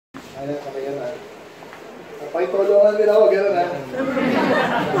Ayan, kaya na. Napay-tulungan din ako, gano'n ha.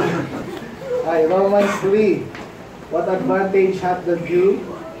 Ay, Romans 3. What advantage hath the Jew,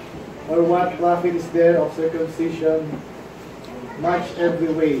 or what profit is there of circumcision? Much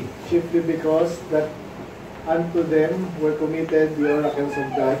every way, chiefly because that unto them were committed the oracles of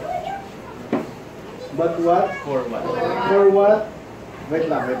God. But what? For what? For what? Wait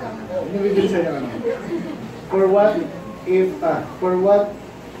lang. Hindi bibilisan niya naman. For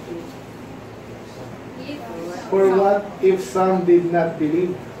what if some did not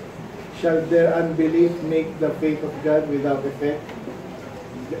believe? Shall their unbelief make the faith of God without effect?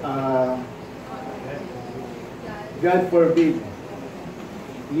 God forbid.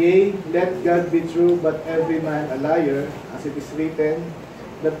 Yea, let God be true, but every man a liar, as it is written,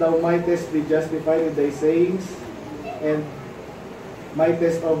 that thou mightest be justified in thy sayings, and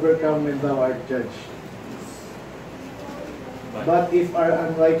mightest overcome when thou art judged. But if our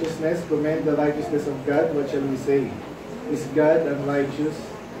unrighteousness commend the righteousness of God, what shall we say? Is God unrighteous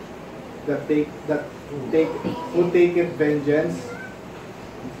who taketh vengeance?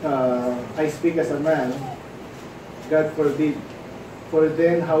 I speak as a man. God forbid. For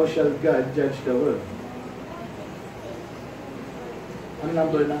then how shall God judge the world? Ano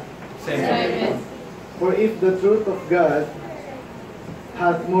number na? 7. For if the truth of God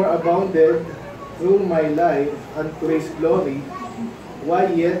hath more abounded through my life unto his glory, why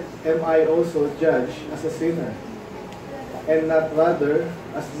yet am I also judged as a sinner? And not rather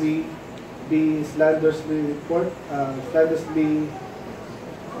as we be slanderously reported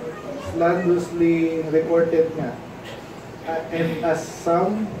nga. And as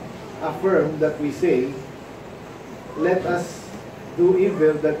some affirm that we say, let us do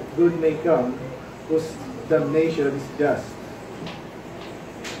evil that good may come, whose damnation is just.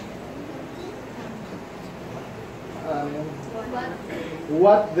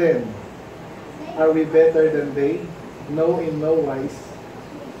 What then? Are we better than they? No, in no wise.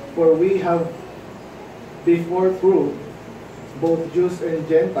 For we have before proved, both Jews and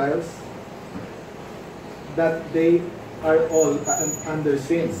Gentiles, that they are all under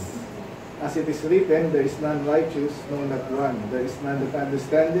sin. As it is written, there is none righteous, no, not one. There is none that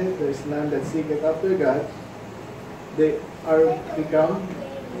understandeth, there is none that seeketh after God. They are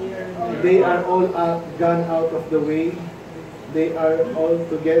all gone out of the way. They are all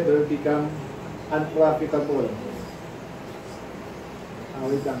together become unprofitable.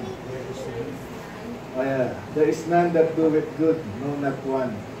 Wait lang. There is none that doeth good, no, not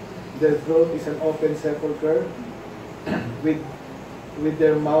one. Their throat is an open sepulchre. With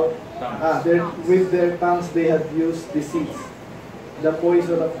their mouth, with their tongues they have used deceit. The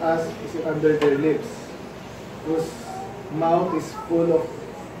poison of asp is under their lips, whose mouth is full of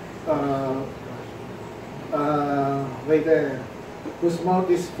whose mouth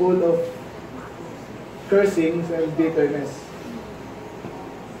is full of cursings and bitterness.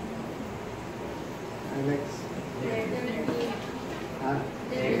 And next.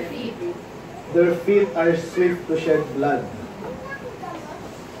 Their feet are swift to shed blood.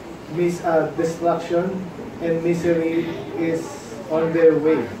 Destruction and misery is on their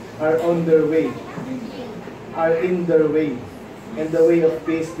way, are in their way, and the way of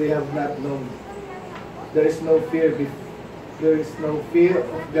peace they have not known. There is no fear of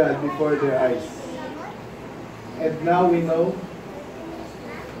God before their eyes. And now we know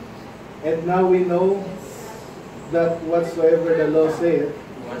that whatsoever the law saith,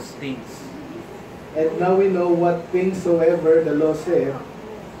 and now we know what things soever the law saith,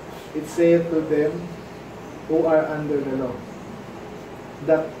 it saith to them who are under the law,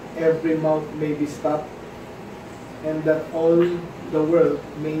 that every mouth may be stopped, and that all the world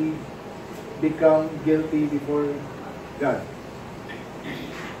may become guilty before God.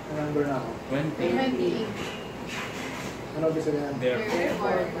 Number na ako. 20. Ano bisa niyan?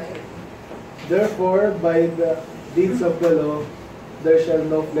 Therefore, by the deeds of the law, there shall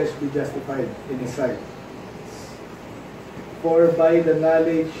no flesh be justified in his sight. For by the law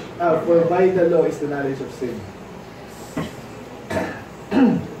is the knowledge of sin.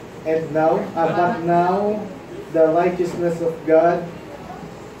 And now, but now, the righteousness of God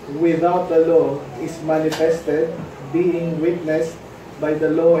without the law is manifested, being witnessed by the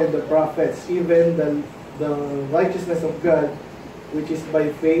law and the prophets, even the righteousness of God, which is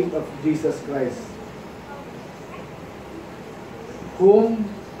by faith of Jesus Christ, whom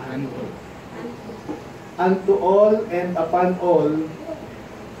unto all and upon all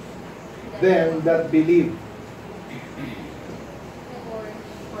them that believe.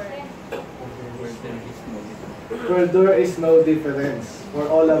 For there is no difference, for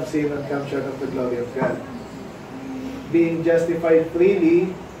all have sinned and come short of the glory of God, being justified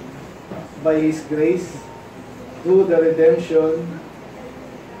freely by His grace through the redemption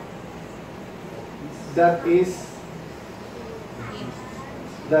that is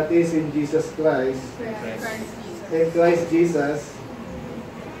in Jesus Christ, in Christ Jesus.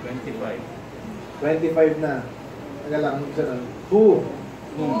 25. 25 na. Taga lang, isa lang. Whom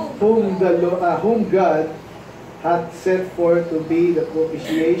God hath set forth to be the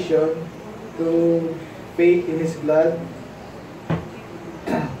propitiation through faith in His blood,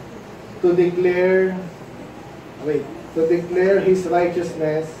 to declare His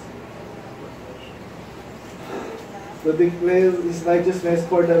righteousness, for the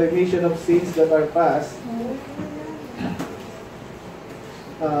remission of sins that are past,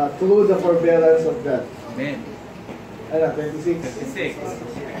 through the forbearance of God. Amen. 26. 26.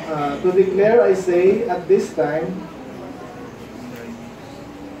 To declare, I say, at this time,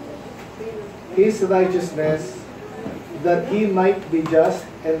 His righteousness, that He might be just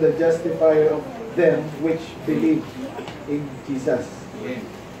and the justifier of them which believe in Jesus. Amen.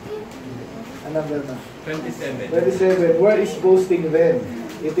 Another na. 27. 27. Where is boasting then?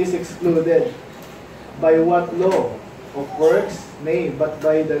 It is excluded. By what law? Of works? Nay, but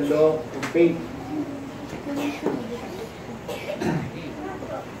by the law of faith.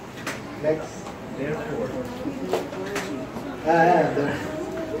 Next. Therefore.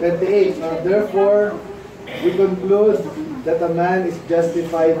 28. Therefore, we conclude that a man is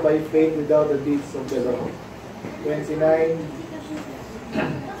justified by faith without the deeds of the law. 29.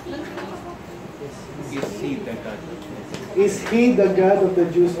 Is He the God? Is He the God of the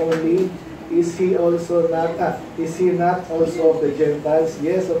Jews only? Is He also not? Is He not also of the Gentiles?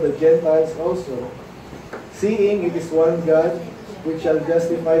 Yes, of the Gentiles also. Seeing it is one God, which shall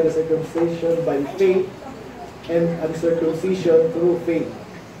justify the circumcision by faith, and uncircumcision through faith.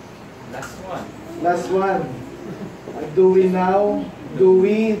 Last one. Last one. Do we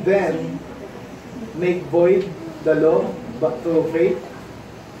then make void the law but through faith?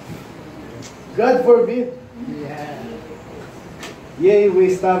 God forbid. Yea, we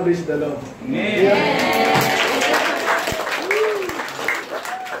establish the law. Amen. Yeah.